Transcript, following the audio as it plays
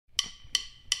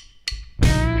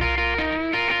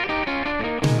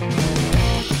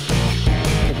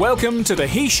Welcome to the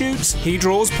He Shoots, He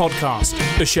Draws podcast,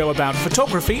 the show about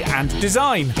photography and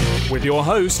design, with your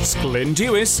hosts Glyn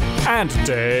Dewis and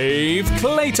Dave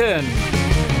Clayton.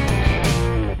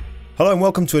 Hello and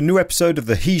welcome to a new episode of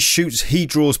the He Shoots, He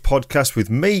Draws podcast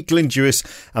with me, Glyn Dewis,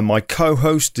 and my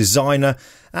co-host, designer,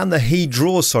 and the He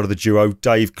Draws side of the duo,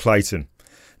 Dave Clayton.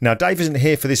 Now, Dave isn't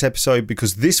here for this episode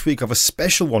because this week I have a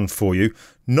special one for you.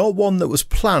 Not one that was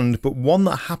planned, but one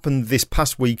that happened this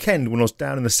past weekend when I was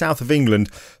down in the south of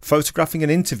England photographing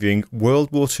and interviewing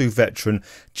World War II veteran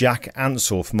Jack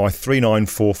Ansell for my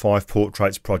 3945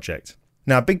 Portraits project.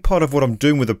 Now, a big part of what I'm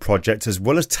doing with the project, as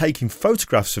well as taking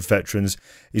photographs of veterans,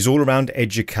 is all around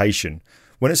education.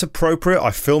 When it's appropriate, I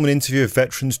film an interview of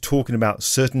veterans talking about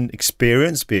certain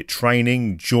experience, be it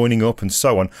training, joining up and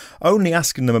so on, only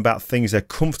asking them about things they're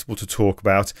comfortable to talk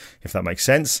about, if that makes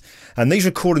sense. And these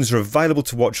recordings are available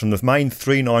to watch on the main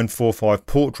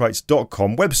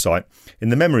 3945portraits.com website in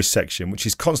the memories section, which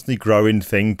is constantly growing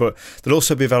thing, but they'll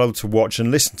also be available to watch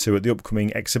and listen to at the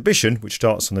upcoming exhibition, which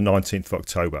starts on the 19th of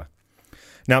October.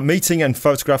 Now, meeting and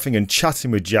photographing and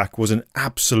chatting with Jack was an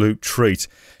absolute treat.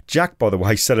 Jack, by the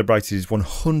way, celebrated his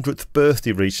 100th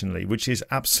birthday recently, which is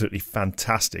absolutely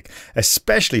fantastic.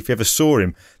 Especially if you ever saw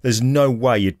him, there's no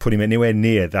way you'd put him anywhere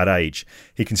near that age.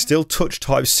 He can still touch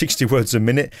type 60 words a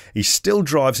minute, he still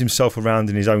drives himself around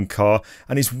in his own car,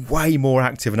 and he's way more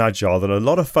active and agile than a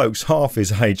lot of folks half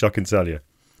his age, I can tell you.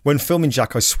 When filming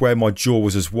Jack, I swear my jaw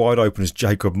was as wide open as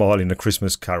Jacob Marley in A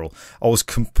Christmas Carol. I was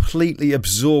completely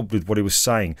absorbed with what he was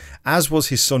saying, as was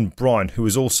his son Brian, who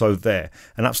was also there,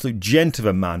 an absolute gent of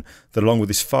a man that, along with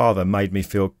his father, made me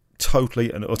feel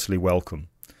totally and utterly welcome.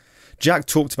 Jack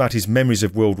talked about his memories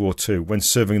of World War II when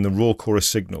serving in the Royal Corps of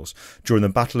Signals during the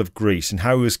Battle of Greece, and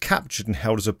how he was captured and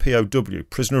held as a POW,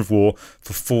 prisoner of war,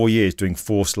 for 4 years doing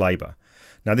forced labour.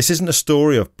 Now, this isn't a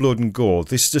story of blood and gore.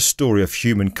 This is a story of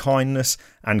human kindness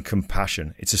and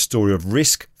compassion. It's a story of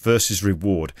risk versus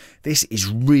reward. This is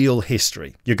real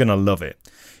history. You're going to love it.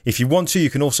 If you want to,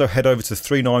 you can also head over to the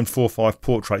 3945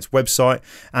 Portraits website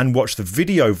and watch the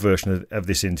video version of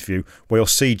this interview, where you'll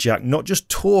see Jack not just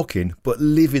talking, but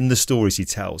living the stories he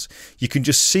tells. You can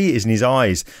just see it in his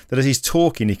eyes, that as he's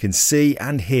talking, he can see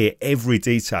and hear every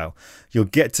detail. You'll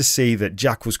get to see that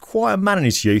Jack was quite a man in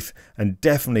his youth and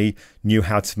definitely knew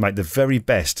how to make the very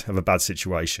best of a bad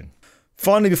situation.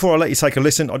 Finally, before I let you take a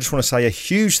listen, I just want to say a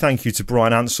huge thank you to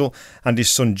Brian Ansell and his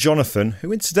son Jonathan,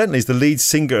 who incidentally is the lead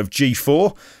singer of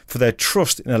G4, for their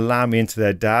trust in allowing me into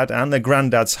their dad and their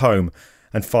granddad's home.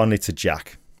 And finally to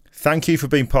Jack. Thank you for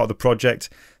being part of the project.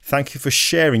 Thank you for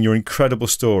sharing your incredible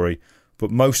story.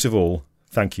 But most of all,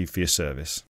 thank you for your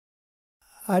service.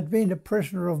 I'd been a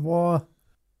prisoner of war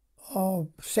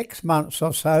 6 months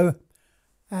or so,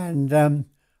 and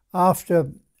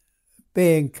after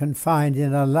being confined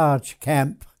in a large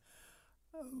camp,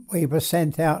 we were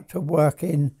sent out to work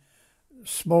in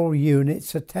small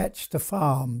units attached to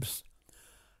farms.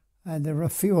 And there were a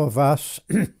few of us.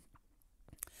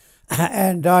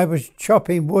 And I was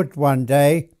chopping wood one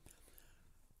day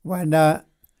when an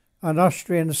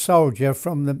Austrian soldier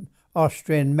from the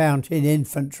Austrian Mountain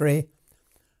Infantry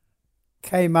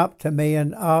came up to me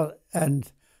and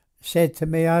said to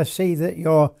me, "I see that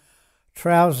your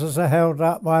trousers are held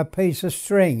up by a piece of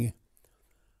string.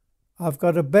 I've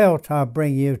got a belt I'll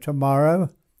bring you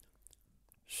tomorrow."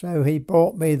 So he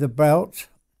brought me the belt,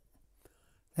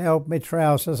 held my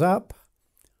trousers up.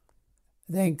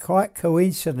 Then, quite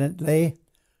coincidentally,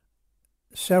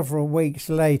 several weeks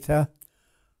later,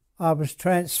 I was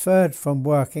transferred from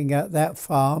working at that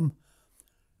farm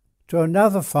to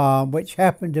another farm, which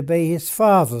happened to be his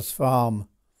father's farm.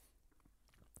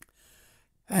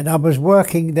 And I was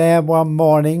working there one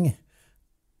morning,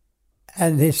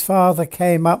 and his father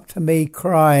came up to me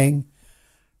crying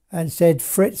and said,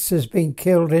 "Fritz has been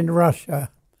killed in Russia."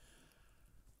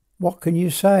 What can you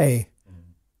say?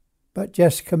 But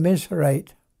just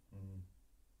commiserate.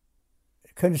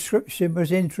 Conscription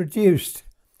was introduced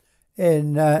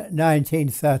in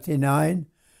 1939,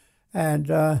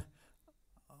 and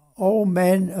all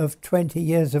men of 20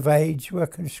 years of age were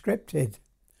conscripted.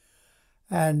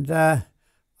 And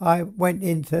I went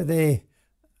into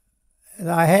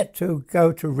and I had to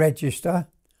go to register,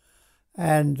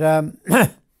 and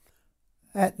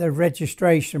at the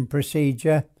registration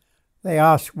procedure, they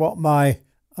asked what my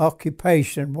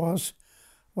occupation was.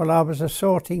 Well, I was a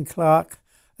sorting clerk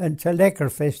and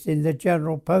telegraphist in the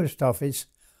General Post Office,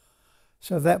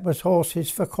 so that was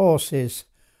horses for courses.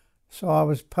 So I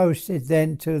was posted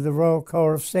then to the Royal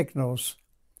Corps of Signals,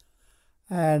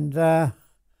 and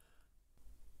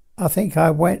I think I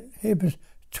went, it was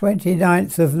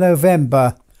 29th of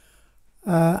November.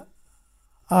 I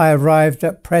arrived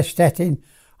at Prestatyn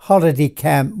holiday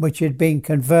camp which had been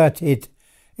converted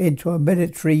into a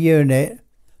military unit,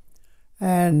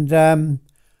 and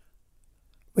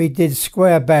we did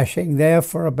square bashing there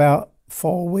for about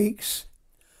 4 weeks,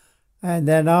 and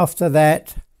then after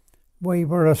that we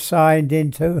were assigned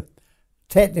into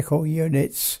technical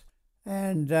units,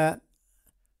 and at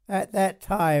that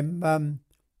time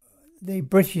the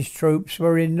British troops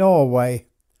were in Norway,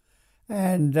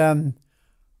 and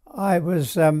I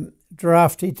was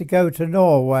drafted to go to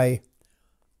Norway,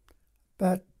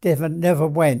 but never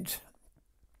went.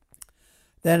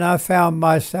 Then I found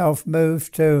myself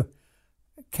moved to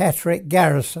Catterick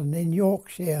Garrison in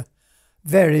Yorkshire,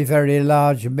 very, very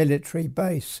large military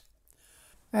base.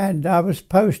 And I was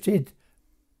posted,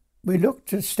 we looked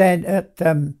to stand at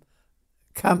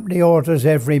company orders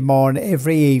every morning,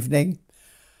 every evening,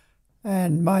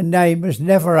 and my name was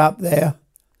never up there.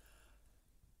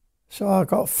 So I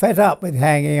got fed up with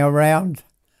hanging around.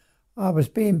 I was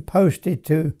being posted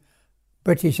to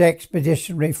British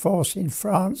Expeditionary Force in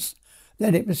France,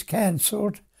 then it was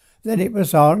cancelled, then it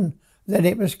was on, then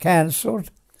it was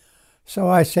cancelled. So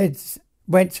I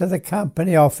went to the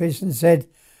company office and said,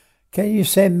 "Can you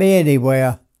send me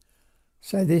anywhere?"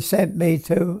 So they sent me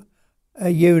to a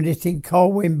unit in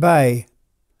Colwyn Bay,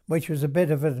 which was a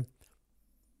bit of it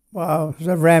was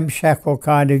a ramshackle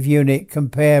kind of unit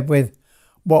compared with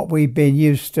what we've been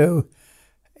used to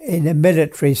in a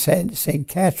military sense in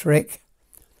Catterick.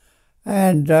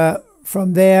 And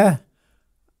from there,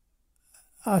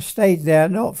 I stayed there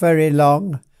not very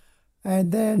long,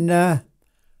 and then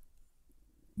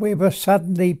we were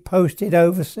suddenly posted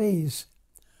overseas.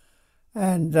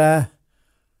 And I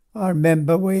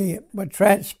remember we were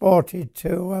transported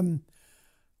to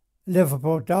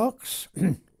Liverpool docks,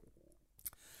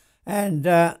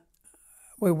 and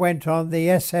we went on the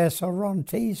SS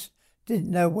Orontes, didn't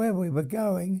know where we were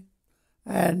going,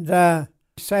 and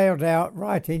sailed out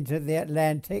right into the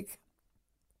Atlantic.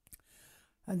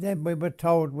 And then we were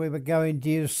told we were going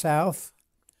due south,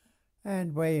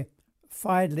 and we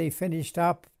finally finished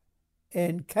up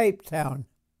in Cape Town.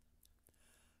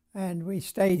 And we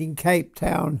stayed in Cape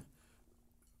Town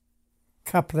a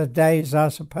couple of days, I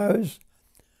suppose.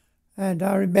 And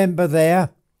I remember there,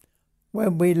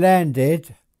 when we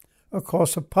landed, of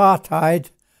course, apartheid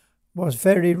was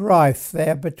very rife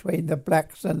there between the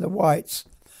blacks and the whites.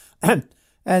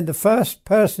 And the first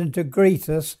person to greet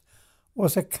us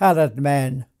was a coloured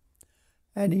man.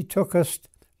 And he took us,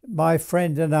 my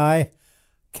friend and I,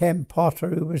 Ken Potter,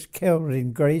 who was killed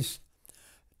in Greece,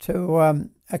 to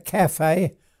a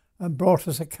cafe and brought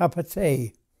us a cup of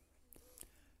tea.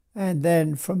 And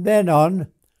then from then on,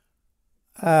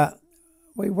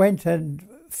 we went and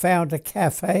found a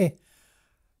cafe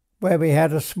where we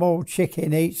had a small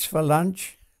chicken eats for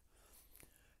lunch.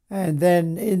 And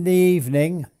then in the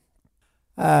evening,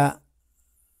 of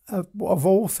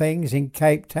all things in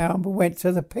Cape Town, we went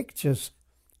to the pictures.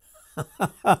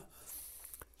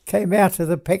 Came out of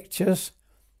the pictures,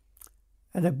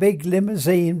 and a big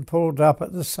limousine pulled up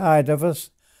at the side of us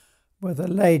with a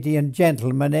lady and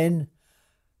gentleman in,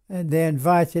 and they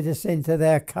invited us into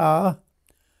their car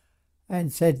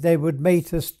and said they would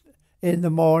meet us in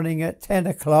the morning at 10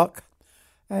 o'clock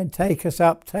and take us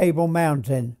up Table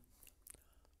Mountain.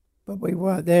 But we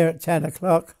weren't there at 10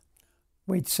 o'clock.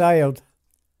 We'd sailed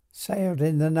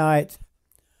in the night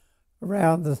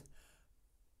around the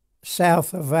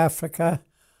south of Africa,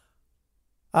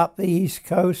 up the east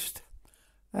coast,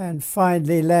 and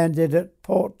finally landed at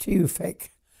Port Tewfik,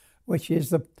 which is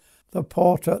the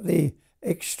port at the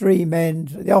extreme end,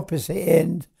 the opposite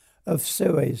end of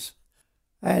Suez.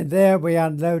 And there we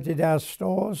unloaded our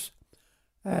stores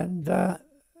and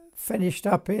finished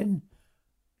up in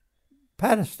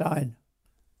Palestine.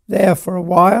 There for a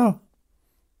while,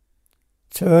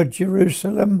 toured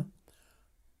Jerusalem.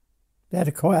 We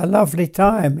had quite a lovely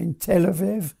time in Tel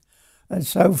Aviv and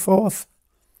so forth.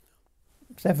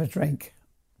 Let's have a drink.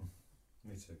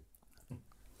 Me too.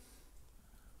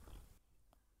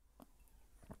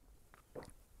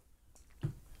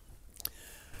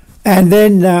 And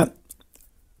then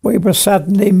we were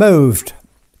suddenly moved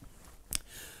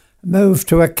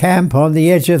to a camp on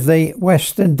the edge of the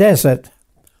Western Desert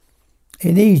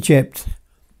in Egypt.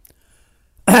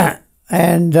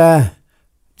 And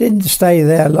didn't stay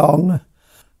there long.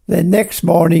 The next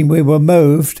morning we were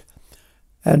moved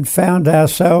and found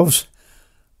ourselves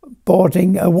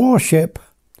boarding a warship,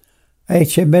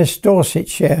 HMS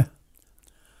Dorsetshire.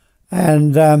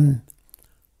 And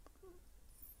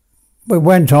we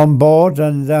went on board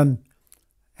and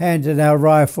handed our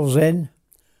rifles in.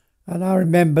 And I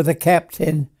remember the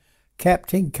captain,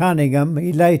 Captain Cunningham,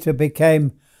 he later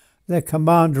became the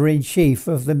Commander-in-Chief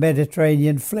of the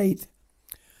Mediterranean Fleet.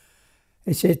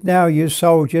 He said, "Now you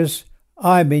soldiers,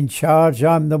 I'm in charge.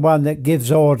 I'm the one that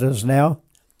gives orders now.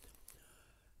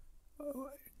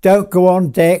 Don't go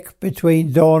on deck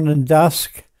between dawn and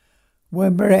dusk.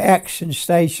 When we're at action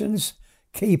stations,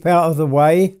 keep out of the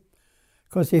way,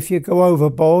 because if you go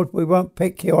overboard, we won't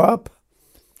pick you up."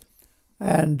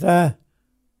 And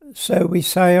so we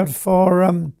sailed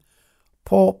for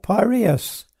Port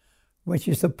Piraeus, which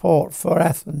is the port for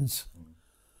Athens.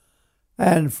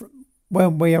 And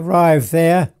when we arrived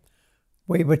there,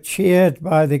 we were cheered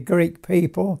by the Greek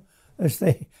people as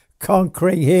the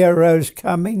conquering heroes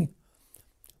coming.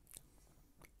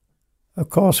 Of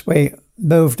course, we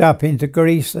moved up into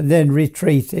Greece and then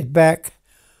retreated back,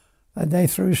 and they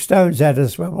threw stones at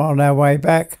us when we were on our way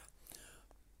back.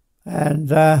 And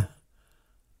then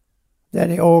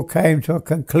it all came to a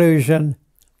conclusion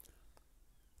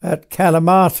at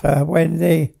Kalamata when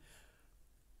the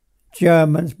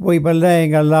Germans, we were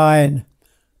laying a line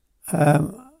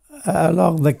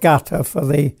along the gutter for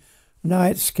the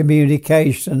night's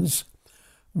communications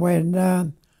when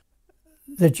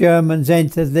the Germans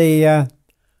entered the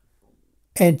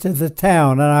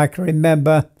town, and I can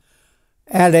remember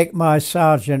Alec, my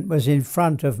sergeant, was in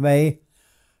front of me,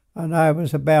 and I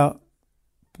was about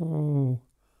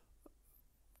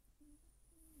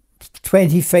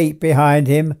 20 feet behind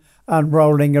him,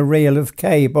 unrolling a reel of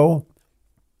cable,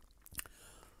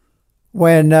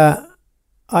 when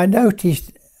I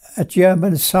noticed a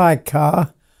German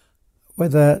sidecar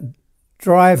with a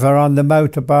driver on the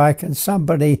motorbike and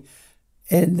somebody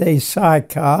in the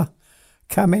sidecar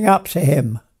coming up to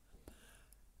him.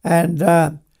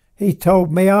 And he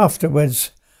told me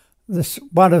afterwards,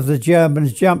 one of the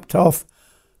Germans jumped off,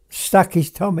 stuck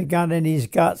his Tommy gun in his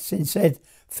guts and said,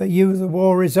 "For you, the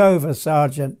war is over,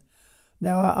 Sergeant."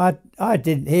 Now, I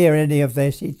didn't hear any of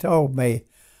this, he told me.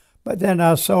 But then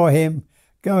I saw him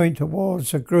going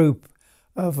towards a group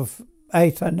of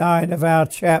 8 or 9 of our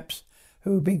chaps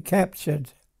who'd been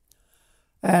captured.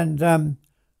 And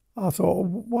I thought,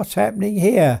 what's happening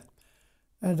here?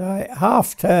 And I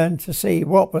half turned to see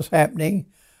what was happening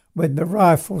with the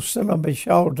rifle still on my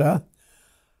shoulder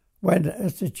when a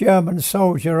German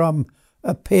soldier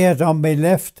appeared on my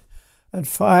left and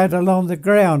fired along the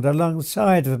ground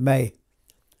alongside of me.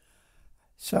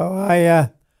 So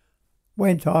I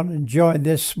went on and joined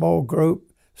this small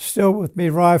group, still with my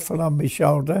rifle on my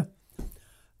shoulder.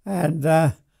 And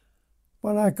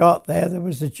when I got there, there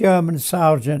was a German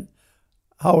sergeant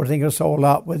holding us all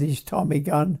up with his Tommy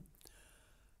gun.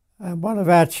 And one of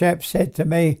our chaps said to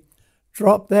me,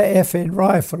 "Drop that effing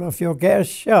rifle or you'll get us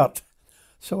shot."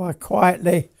 So I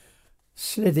quietly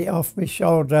slid it off my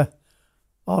shoulder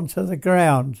onto the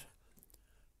ground.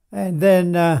 And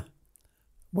then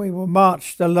we were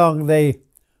marched along the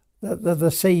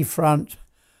seafront,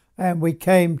 and we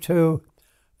came to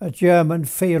a German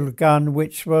field gun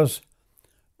which was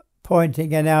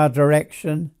pointing in our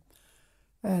direction.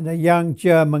 And a young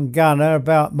German gunner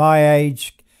about my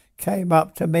age came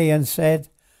up to me and said,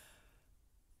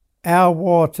 "Our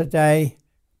war today,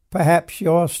 perhaps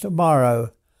yours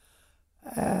tomorrow."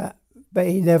 But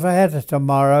he never had a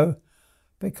tomorrow,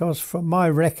 because from my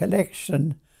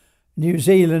recollection, New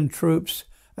Zealand troops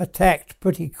attacked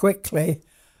pretty quickly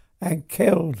and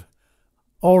killed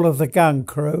all of the gun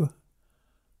crew.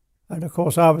 And of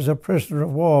course I was a prisoner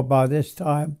of war by this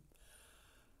time.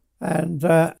 And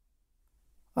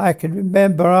I can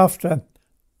remember after,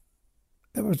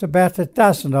 there was about a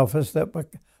dozen of us that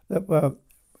were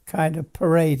kind of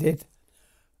paraded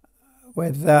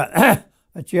with a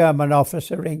German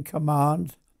officer in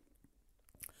command,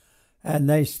 and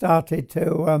they started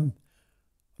to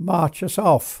march us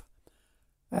off.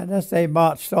 And as they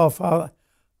marched off, I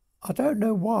don't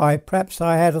know why, perhaps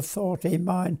I had a thought in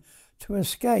mind to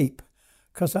escape,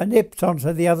 because I nipped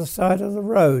onto the other side of the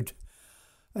road,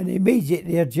 and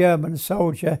immediately a German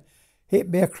soldier hit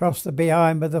me across the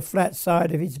behind with the flat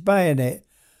side of his bayonet.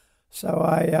 So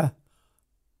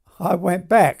I went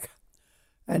back,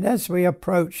 and as we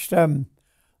approached a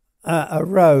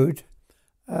road,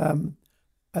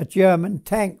 a German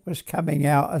tank was coming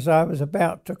out as I was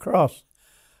about to cross,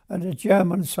 and a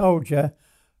German soldier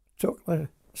took the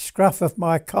scruff of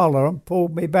my collar and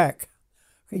pulled me back.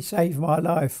 He saved my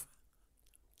life.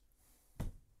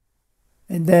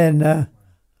 And then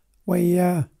we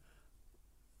were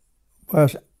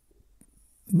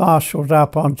marshalled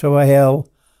up onto a hill,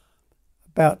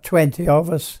 about 20 of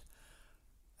us,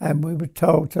 and we were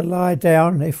told to lie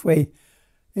down. If we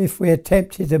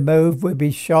attempted to move, we'd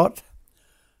be shot.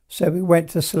 So we went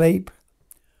to sleep,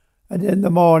 and in the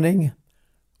morning,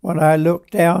 when I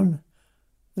looked down,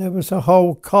 there was a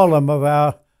whole column of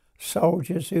our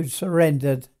soldiers who'd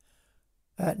surrendered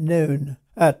at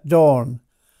dawn.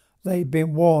 They'd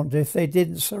been warned if they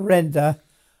didn't surrender,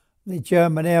 the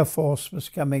German Air Force was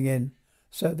coming in,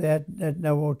 so they had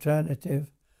no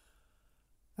alternative.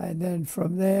 And then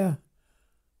from there,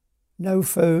 no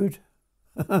food.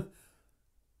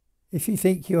 If you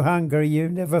think you're hungry,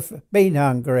 you've never been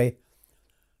hungry.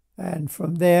 And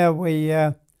from there we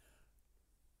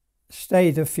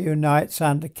stayed a few nights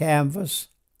under canvas,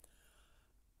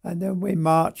 and then we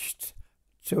marched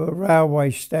to a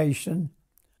railway station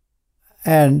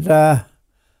and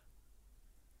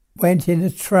went in a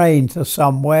train to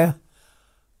somewhere.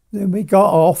 Then we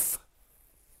got off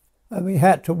and we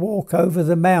had to walk over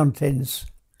the mountains.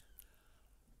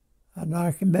 And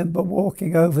I can remember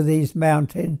walking over these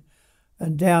mountains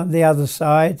and down the other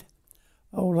side.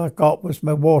 All I got was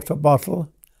my water bottle,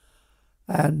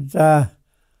 and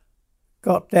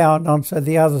got down onto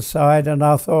the other side, and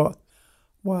I thought,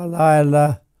 well,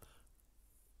 I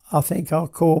think I'll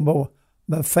cool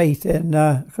my feet in,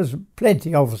 because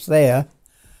plenty of us there,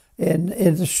 in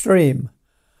the stream.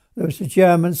 There was a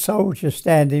German soldier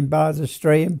standing by the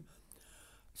stream,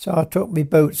 so I took my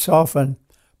boots off and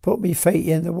put my feet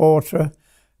in the water,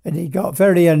 and he got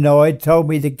very annoyed, told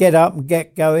me to get up and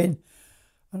get going,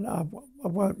 and I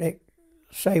won't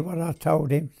say what I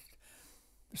told him.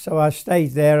 So I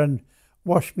stayed there and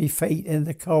washed my feet in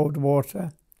the cold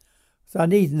water. So I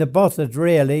needn't have bothered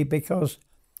really, because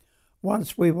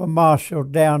once we were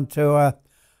marshalled down to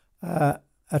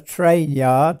a train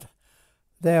yard,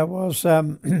 there was, have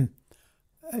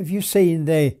you seen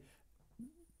the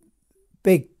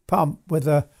big pump with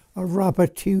a rubber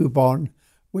tube on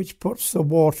which puts the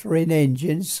water in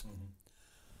engines?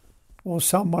 Well,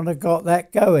 someone had got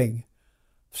that going.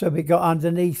 So we got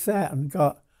underneath that and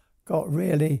got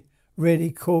really,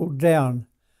 really cooled down.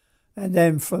 And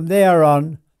then from there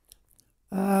on,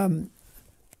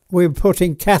 we were put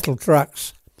in cattle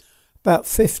trucks, about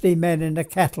 50 men in a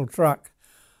cattle truck.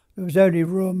 There was only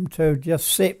room to just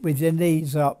sit with your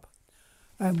knees up.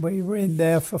 And we were in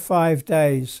there for 5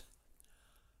 days,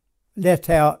 let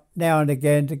out now and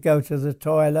again to go to the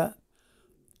toilet,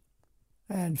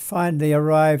 and finally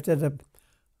arrived at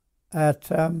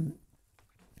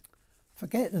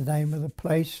forget the name of the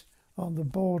place, on the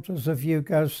borders of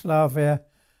Yugoslavia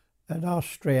and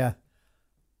Austria.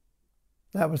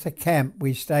 That was the camp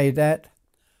we stayed at,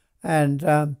 and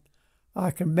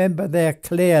I can remember there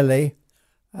clearly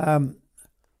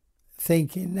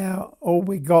thinking, now all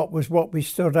we got was what we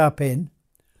stood up in,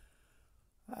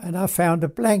 and I found a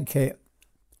blanket,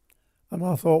 and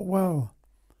I thought, well,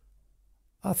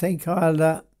 I think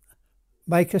I'll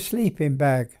make a sleeping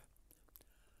bag.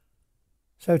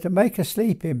 So to make a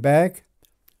sleeping bag,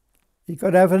 you've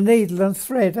got to have a needle and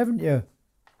thread, haven't you?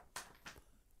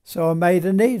 So I made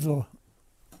a needle.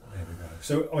 There we go.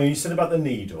 So you said about the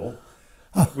needle.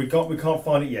 We can't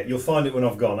find it yet. You'll find it when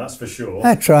I've gone, that's for sure.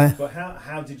 That's right. But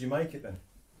how did you make it then?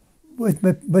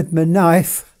 With my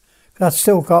knife. I've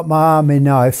still got my army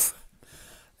knife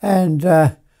and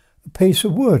a piece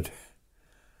of wood,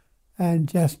 and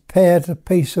just pared a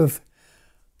piece of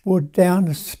wood down,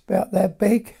 it's about that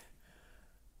big.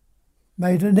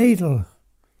 Made a needle,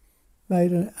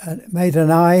 made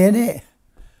an eye in it,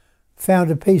 found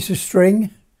a piece of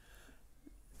string,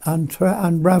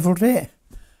 unravelled it,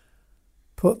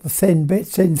 put the thin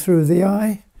bits in through the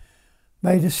eye,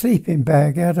 made a sleeping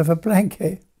bag out of a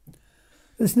blanket.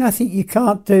 There's nothing you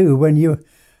can't do when you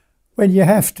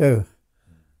have to.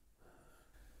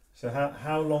 So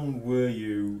how long were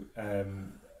you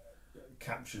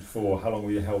captured for? How long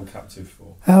were you held captive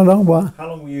for? How long what? How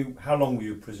long were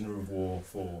you a prisoner of war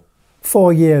for?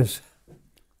 4 years.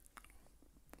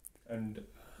 And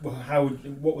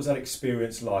what was that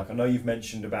experience like? I know you've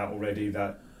mentioned about already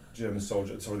that the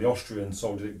Austrian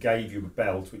soldier that gave you a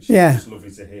belt, which is just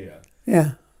lovely to hear.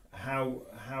 Yeah.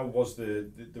 How was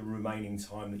the remaining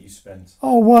time that you spent?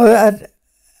 Oh well,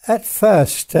 at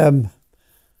first, when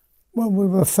we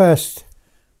were first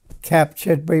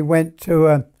captured, we went to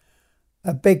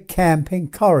a big camp in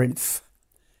Corinth,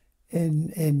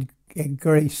 in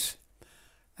Greece,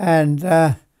 and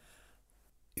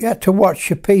you had to watch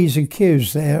your P's and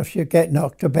Q's there if you get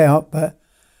knocked about, but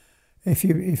if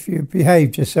you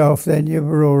behaved yourself, then you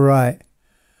were all right.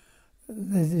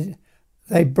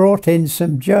 They brought in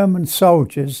some German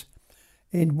soldiers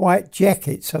in white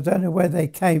jackets. I don't know where they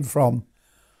came from,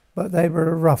 but they were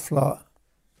a rough lot.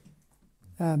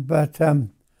 But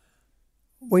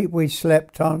we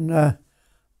slept on, I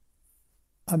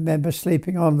remember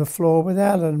sleeping on the floor with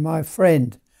Alan, my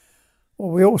friend. Well,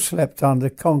 we all slept on the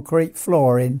concrete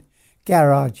floor in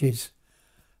garages.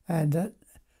 And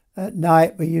at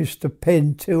night we used to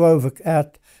pin two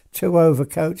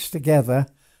overcoats together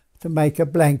to make a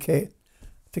blanket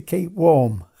to keep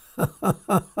warm.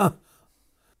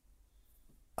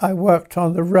 I worked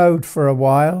on the road for a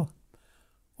while,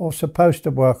 or supposed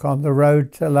to work on the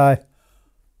road, till I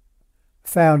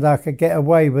found I could get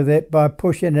away with it by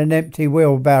pushing an empty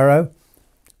wheelbarrow.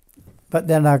 But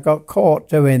then I got caught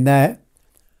doing that.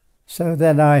 So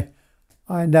then I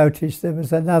noticed there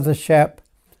was another chap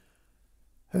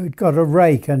who'd got a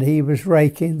rake, and he was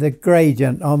raking the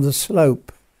gradient on the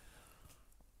slope.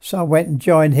 So I went and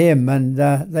joined him, and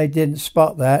they didn't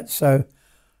spot that. So,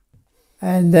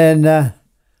 and then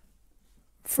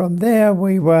from there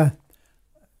we were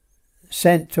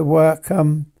sent to work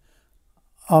on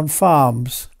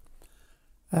farms.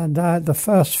 And the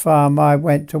first farm I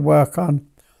went to work on,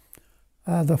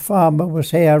 the farmer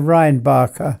was here,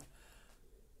 Reinbacher.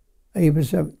 He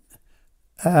was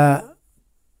a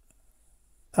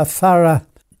thorough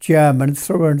German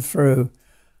through and through.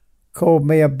 Called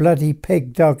me a bloody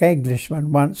pig dog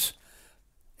Englishman once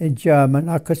in German.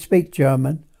 I could speak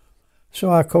German,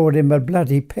 so I called him a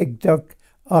bloody pig dog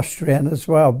Austrian as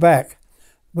well back,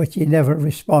 which he never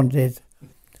responded.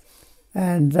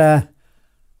 And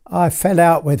I fell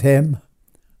out with him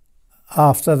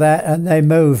after that, and they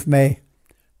moved me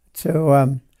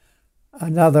to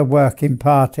another working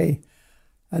party,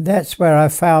 and that's where I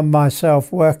found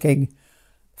myself working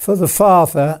for the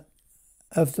father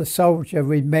of the soldier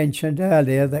we mentioned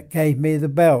earlier that gave me the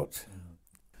belt.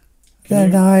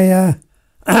 Then I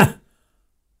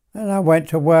went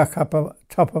to work up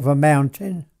top of a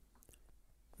mountain.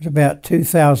 It was about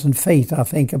 2,000 feet, I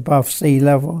think, above sea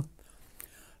level.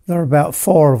 There were about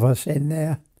 4 of us in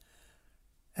there,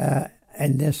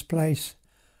 in this place.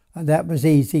 And that was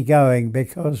easy going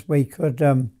because we could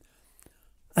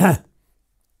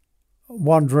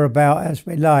wander about as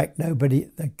we liked.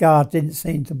 The guard didn't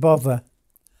seem to bother.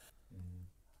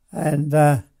 And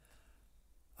I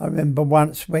remember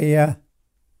once a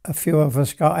few of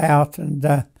us got out,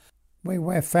 and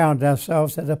we found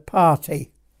ourselves at a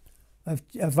party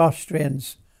of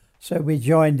Austrians. So we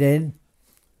joined in,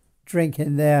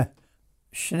 drinking their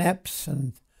schnapps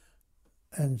and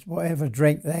whatever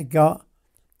drink they got.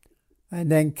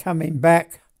 And then coming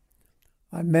back,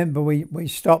 I remember we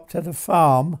stopped at a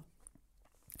farm,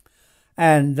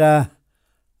 and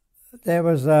there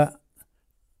was I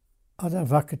don't know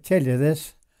if I could tell you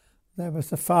this, there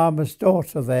was the farmer's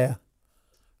daughter there,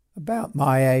 about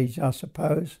my age, I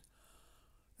suppose.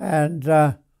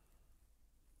 And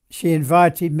she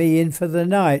invited me in for the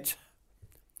night.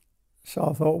 So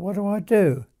I thought, what do I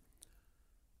do?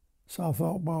 So I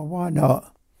thought, well, why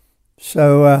not?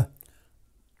 So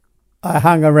I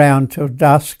hung around till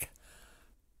dusk,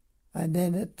 and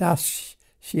then at dusk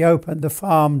she opened the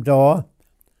farm door,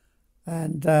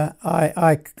 and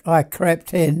I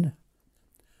crept in,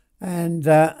 and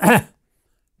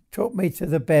took me to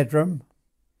the bedroom.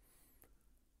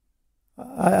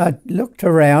 I looked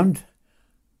around.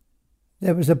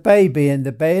 There was a baby in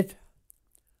the bed,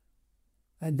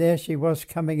 and there she was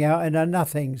coming out in her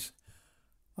nothings.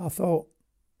 I thought,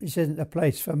 this isn't the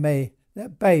place for me.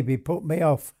 That baby put me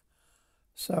off.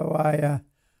 So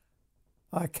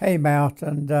I came out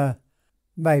and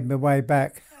made my way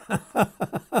back.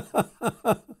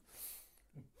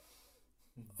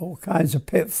 All kinds of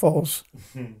pitfalls.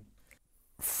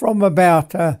 From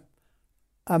about a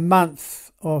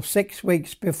month or 6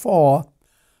 weeks before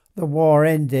the war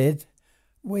ended,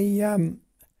 we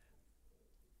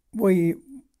were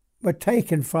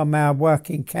taken from our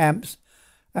working camps,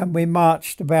 and we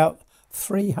marched about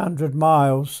 300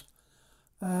 miles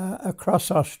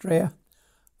across Austria,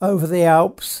 over the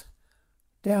Alps,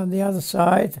 down the other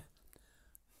side,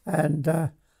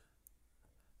 and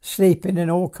sleeping in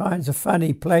all kinds of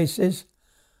funny places.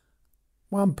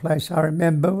 One place I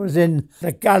remember was in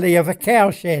the gully of a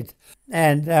cowshed,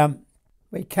 and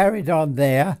we carried on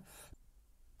there,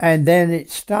 and then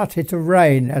it started to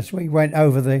rain as we went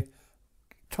over the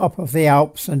top of the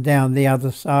Alps and down the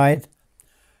other side,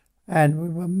 and we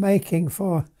were making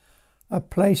for a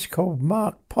place called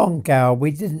Mark Pongau.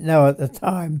 We didn't know at the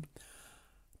time,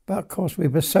 but of course we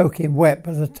were soaking wet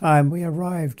by the time we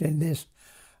arrived in this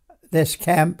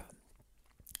camp,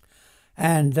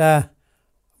 and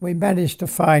we managed to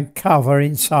find cover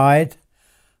inside.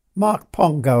 Mark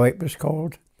Pongo it was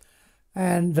called.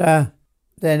 And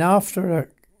then after,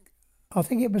 I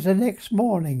think it was the next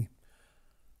morning,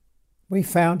 we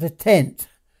found a tent.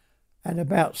 And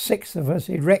about 6 of us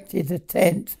erected a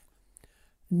tent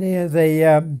near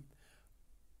the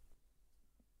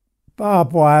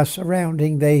barbed wire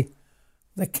surrounding the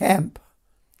camp.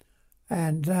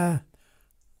 And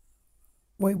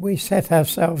we set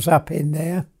ourselves up in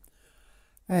there.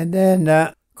 And then,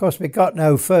 of course, we got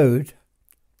no food.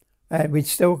 And we'd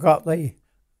still got the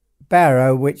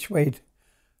barrow, which we'd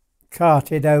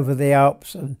carted over the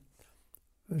Alps. And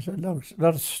there's a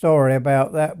lot of story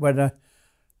about that when a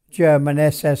German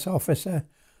SS officer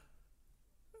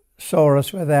saw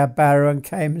us with our barrow and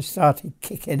came and started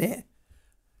kicking it.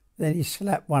 Then he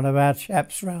slapped one of our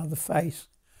chaps round the face.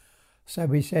 So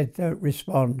we said, don't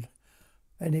respond.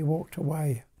 And he walked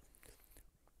away.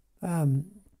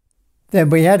 Then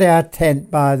we had our tent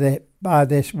by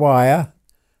this wire,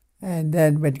 and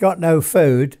then we'd got no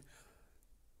food,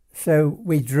 so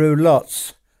we drew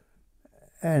lots.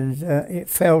 And it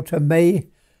fell to me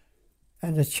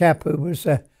and a chap who was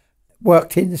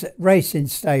worked in racing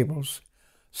stables,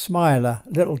 Smiler,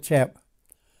 little chap,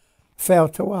 fell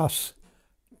to us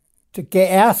to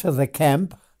get out of the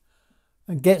camp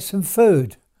and get some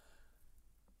food.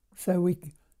 So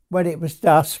when it was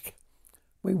dusk,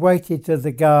 we waited till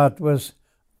the guard was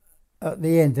at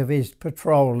the end of his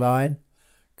patrol line,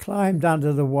 climbed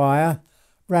under the wire,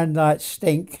 ran like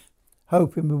stink,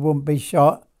 hoping we wouldn't be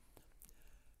shot.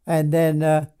 And then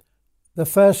the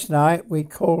first night we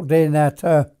called in at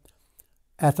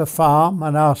a farm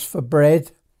and asked for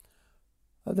bread.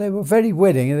 They were very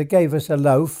willing. They gave us a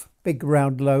loaf, big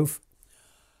round loaf,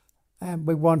 and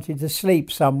we wanted to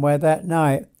sleep somewhere that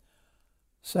night.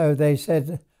 So they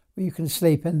said, well, you can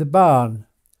sleep in the barn.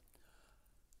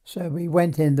 So we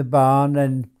went in the barn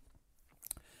and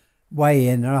way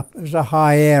in up. There was a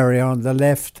high area on the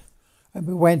left, and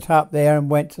we went up there and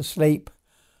went to sleep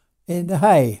in the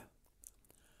hay.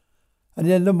 And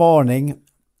in the morning,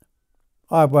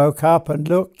 I woke up and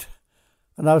looked,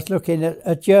 and I was looking at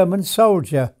a German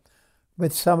soldier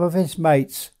with some of his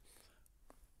mates.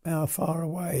 How far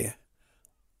away?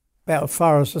 About as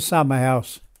far as the summer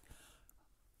house.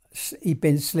 He'd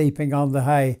been sleeping on the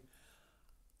hay.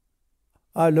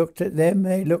 I looked at them,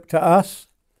 they looked at us.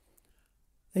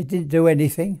 They didn't do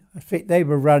anything. I think they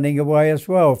were running away as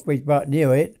well, if we but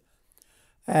knew it.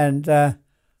 And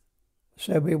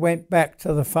so we went back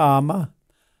to the farmer,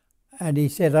 and he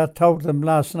said, I told them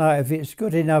last night, if it's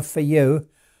good enough for you,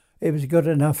 it was good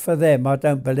enough for them. I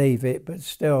don't believe it, but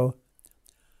still.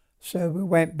 So we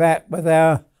went back with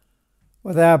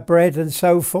our bread and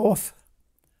so forth.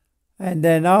 And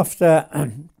then after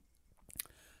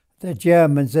the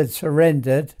Germans had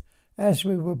surrendered, as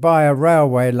we were by a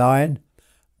railway line,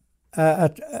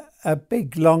 a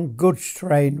big long goods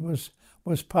train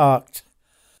was parked.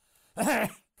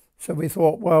 So we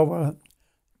thought, well, we'll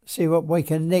see what we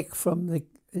can nick from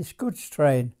this goods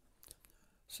train.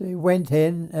 So we went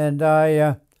in, and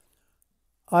I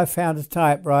found a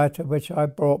typewriter which I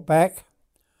brought back,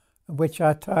 which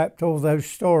I typed all those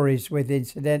stories with,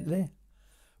 incidentally,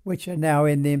 which are now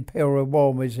in the Imperial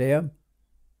War Museum.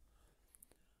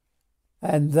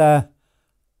 And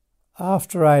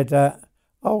after I'd,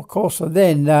 of course, and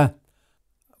then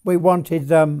we wanted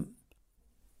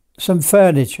some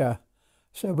furniture.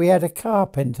 So we had a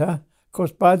carpenter. Of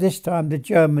course, by this time the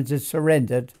Germans had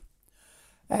surrendered.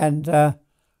 And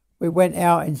we went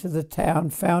out into the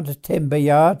town, found a timber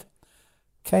yard,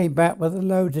 came back with a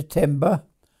load of timber,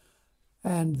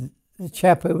 and the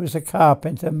chap who was a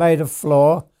carpenter made a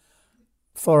floor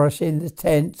for us in the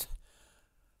tent,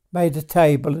 made a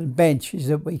table and benches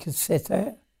that we could sit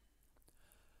at.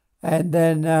 And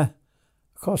then, of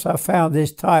course, I found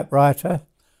this typewriter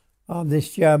on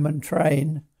this German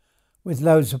train with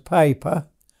loads of paper.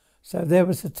 So there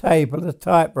was a table, a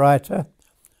typewriter,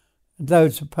 and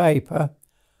loads of paper.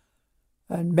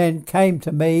 And men came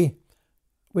to me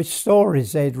with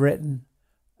stories they'd written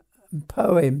and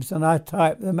poems, and I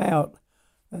typed them out.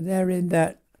 And they're in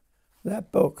that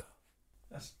book.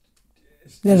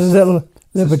 There's the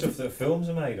stuff that films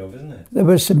are made of, isn't it? There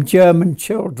were some German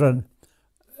children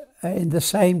in the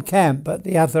same camp, at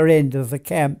the other end of the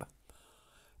camp.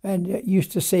 And you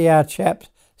used to see our chaps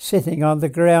sitting on the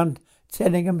ground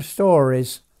telling them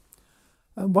stories.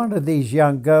 And one of these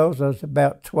young girls, I was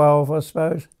about 12, I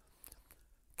suppose,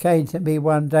 came to me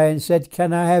one day and said,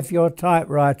 can I have your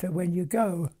typewriter when you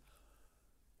go?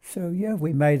 So, yeah,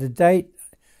 we made a date.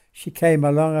 She came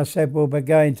along. I said, well, we're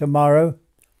going tomorrow,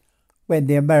 when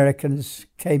the Americans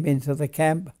came into the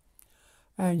camp.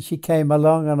 And she came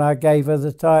along, and I gave her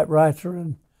the typewriter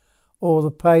and all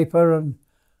the paper and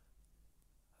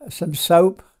some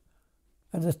soap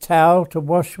and a towel to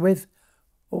wash with,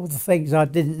 all the things I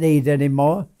didn't need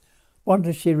anymore. Wonder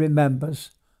if she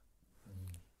remembers.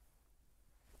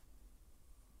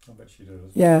 I bet she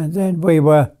does. Yeah, then we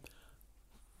were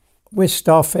whisked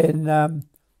off in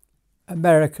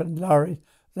American lorries.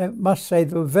 They must say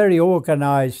they were very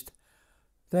organised.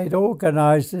 they'd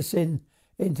organised us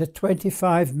into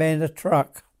 25 men a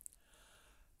truck,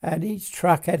 and each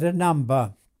truck had a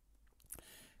number,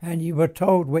 and you were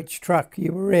told which truck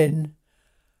you were in,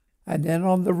 and then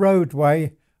on the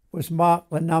roadway was marked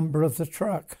the number of the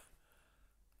truck.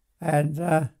 And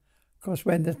of course,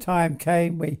 when the time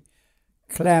came, we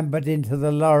clambered into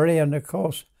the lorry, and of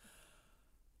course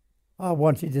I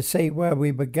wanted to see where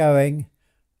we were going,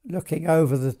 looking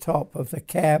over the top of the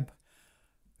cab.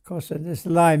 Of course, and this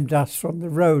lime dust from the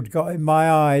road got in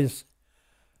my eyes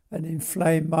and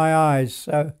inflamed my eyes,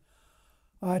 so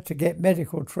I had to get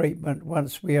medical treatment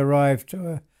once we arrived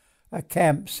to a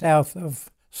camp south of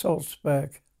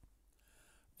Salzburg.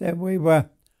 Then we were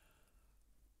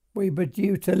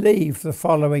due to leave the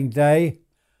following day,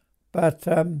 but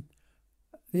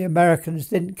the Americans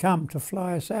didn't come to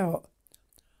fly us out,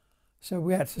 so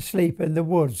we had to sleep in the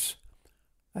woods.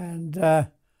 And I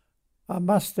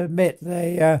must admit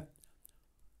they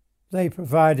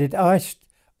provided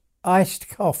iced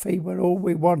coffee when all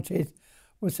we wanted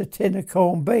was a tin of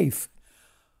corned beef.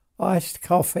 Iced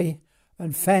coffee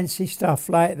and fancy stuff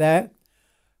like that.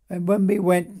 And when we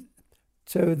went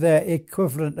to the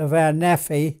equivalent of our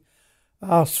naffy,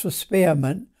 asked for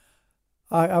spearmint,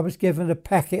 I was given a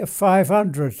packet of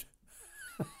 500.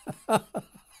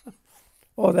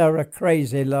 Oh, they were a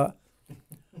crazy lot.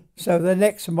 So the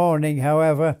next morning,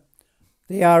 however,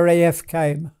 the RAF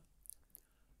came.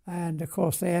 And of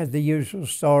course they had the usual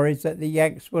stories that the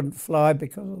Yanks wouldn't fly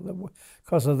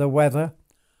because of the weather,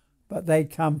 but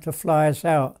they'd come to fly us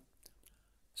out.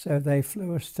 So they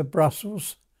flew us to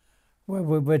Brussels, where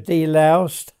we were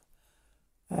deloused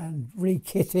and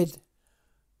rekitted,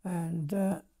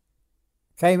 and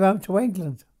came home to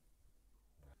England.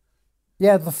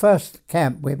 Yeah, the first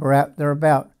camp we were at, there were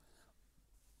about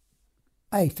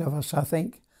 8 of us, I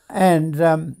think,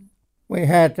 and we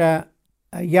had a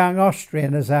young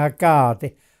Austrian as our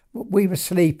guard. We were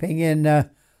sleeping in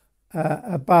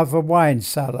above a wine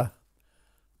cellar,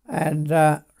 and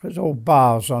it was all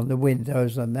bars on the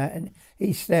windows and that, and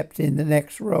he slept in the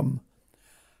next room.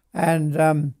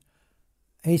 And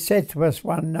he said to us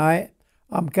one night,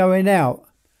 "I'm going out.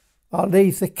 I'll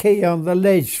leave the key on the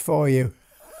ledge for you."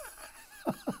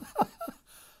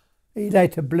 He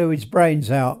later blew his brains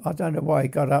out. I don't know what he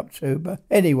got up to, but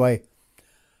anyway.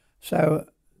 So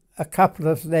a couple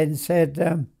of then said,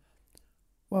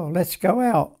 well, let's go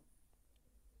out.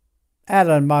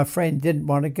 Alan, my friend, didn't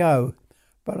want to go,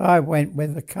 but I went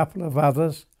with a couple of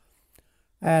others.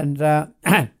 And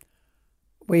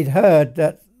we'd heard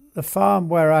that the farm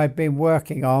where I'd been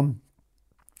working on,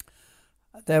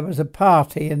 there was a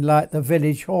party in like the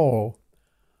village hall.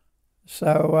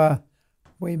 So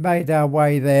we made our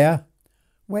way there,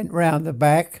 went round the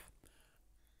back,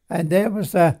 and there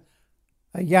was a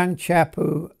young chap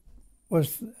who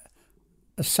was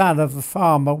the son of the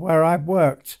farmer where I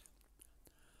worked.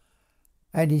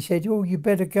 And he said, "Oh, you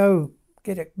better go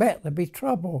get it back, there'll be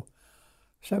trouble."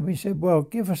 So we said, "Well,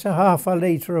 give us a half a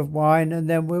litre of wine and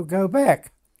then we'll go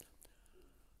back."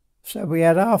 So we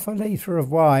had half a litre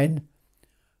of wine,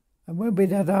 and when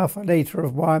we'd had half a litre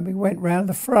of wine, we went round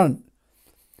the front.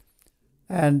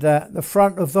 And the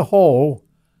front of the hall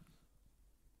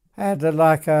had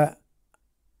an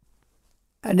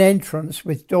entrance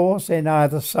with doors in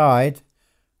either side.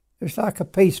 It was like a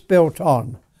piece built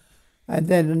on. And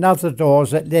then another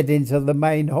doors that led into the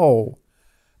main hall.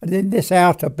 And in this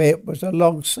outer bit was a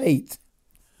long seat.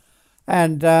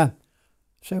 And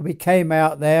so we came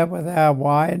out there with our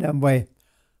wine, and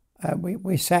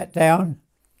we sat down.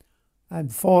 And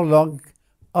before long,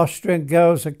 Austrian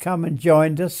girls had come and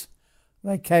joined us.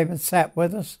 They came and sat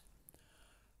with us.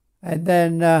 And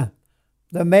then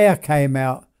the mayor came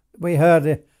out. We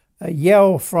heard a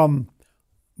yell from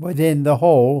within the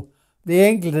hall, "The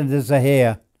Englanders are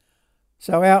here."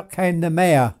 So out came the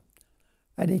mayor,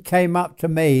 and he came up to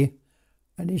me,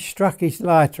 and he struck his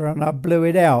lighter, and I blew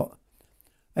it out,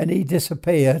 and he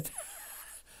disappeared.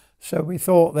 So we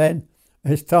thought then,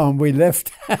 it's time we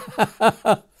left.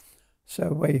 So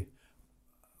we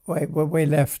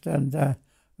left and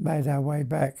made our way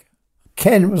back.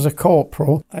 Ken was a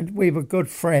corporal, and we were good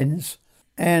friends.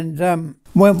 And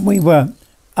when we were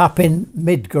up in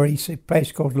Mid-Greece, a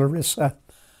place called Larissa,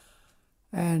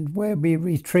 and where we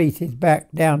retreated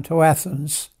back down to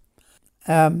Athens,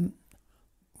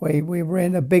 we were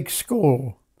in a big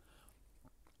school,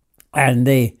 and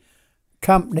the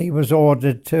company was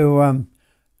ordered to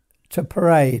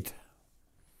parade.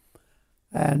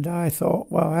 And I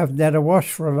thought, well, I haven't had a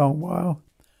wash for a long while.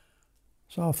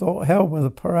 So I thought, hell with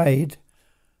the parade.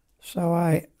 So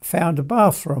I found a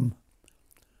bathroom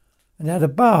and had a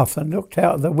bath and looked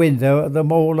out of the window at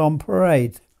them all on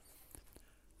parade.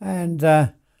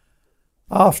 And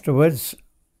afterwards,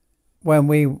 when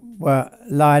we were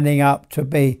lining up to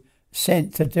be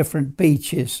sent to different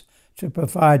beaches to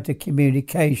provide the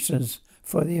communications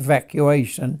for the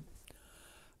evacuation,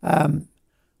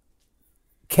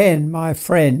 Ken, my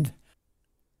friend,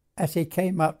 as he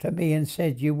came up to me and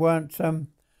said, you weren't on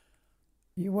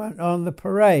the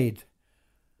parade.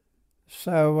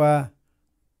 So I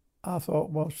thought,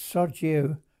 well, sod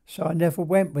you. So I never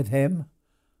went with him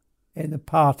in the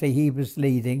party he was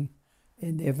leading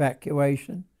in the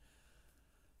evacuation.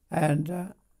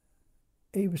 And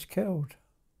he was killed.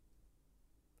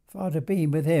 If I'd have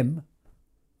been with him,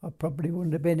 I probably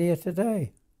wouldn't have been here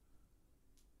today.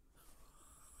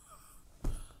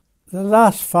 The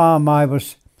last farm I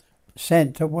was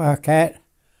sent to work at,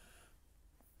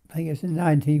 I think it was in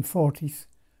 1940s,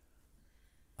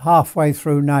 halfway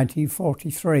through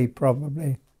 1943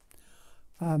 probably.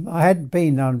 I hadn't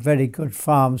been on very good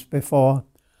farms before,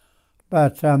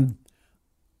 but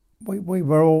we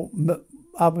were all.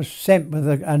 I was sent with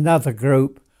another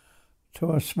group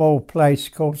to a small place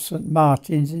called St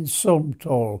Martin's in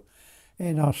Sulmtal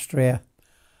in Austria,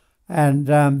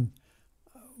 and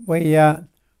we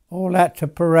all had to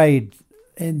parade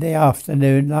in the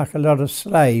afternoon like a lot of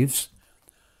slaves,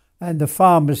 and the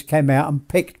farmers came out and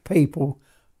picked people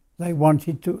they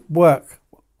wanted to work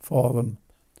for them.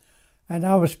 And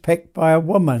I was picked by a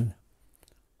woman,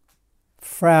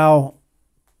 Frau,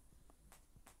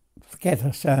 forget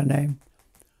her surname.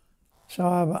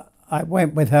 So I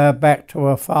went with her back to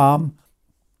her farm.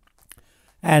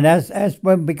 And as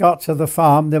when we got to the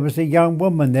farm, there was a young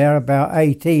woman there, about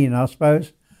 18, I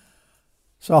suppose.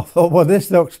 So I thought, well,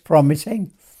 this looks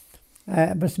promising.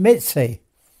 It was Mitzi.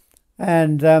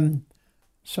 And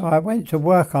so I went to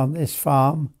work on this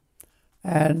farm.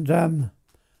 And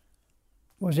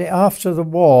was it after the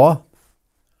war?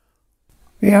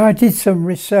 Yeah, I did some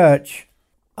research.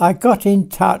 I got in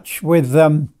touch with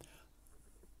the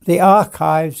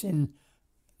archives in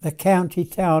the county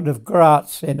town of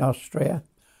Graz in Austria,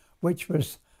 which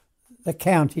was the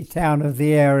county town of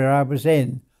the area I was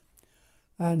in,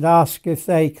 and asked if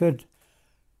they could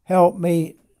help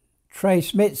me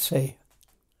trace Mitzi,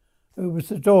 who was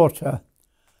the daughter.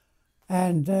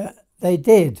 And they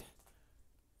did.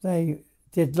 They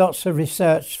did lots of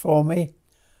research for me,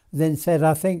 then said,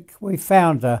 I think we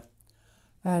found her.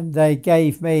 And they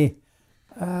gave me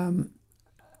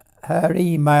her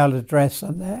email address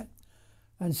and that.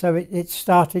 And so it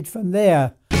started from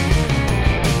there.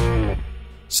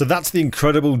 So that's the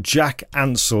incredible Jack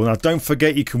Ansell. Now don't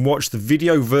forget you can watch the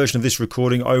video version of this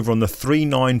recording over on the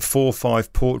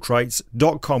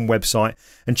 3945portraits.com website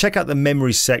and check out the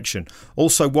memories section.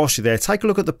 Also whilst you're there, take a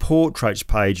look at the portraits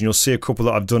page and you'll see a couple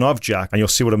that I've done of Jack and you'll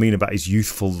see what I mean about his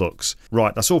youthful looks.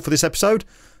 Right, that's all for this episode.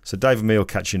 So Dave and me will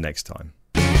catch you next time.